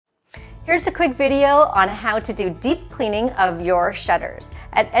Here's a quick video on how to do deep cleaning of your shutters.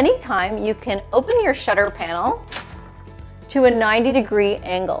 At any time, you can open your shutter panel to a 90-degree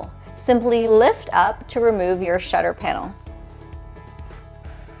angle. Simply lift up to remove your shutter panel.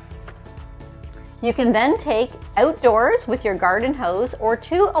 You can then take outdoors with your garden hose or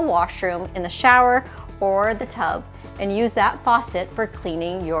to a washroom in the shower or the tub and use that faucet for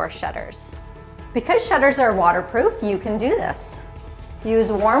cleaning your shutters. Because shutters are waterproof, you can do this. Use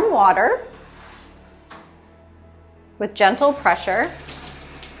warm water with gentle pressure,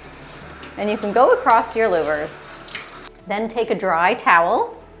 and you can go across your louvers. Then take a dry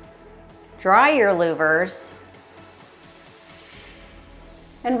towel, dry your louvers,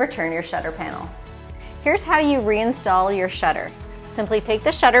 and return your shutter panel. Here's how you reinstall your shutter. Simply take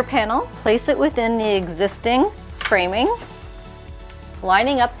the shutter panel, place it within the existing framing,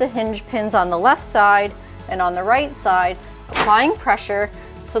 lining up the hinge pins on the left side and on the right side, applying pressure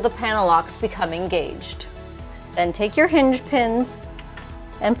so the panel locks become engaged. Then take your hinge pins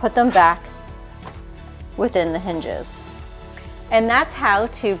and put them back within the hinges. And that's how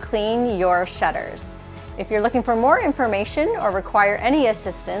to clean your shutters. If you're looking for more information or require any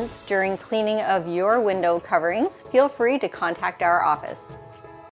assistance during cleaning of your window coverings, feel free to contact our office.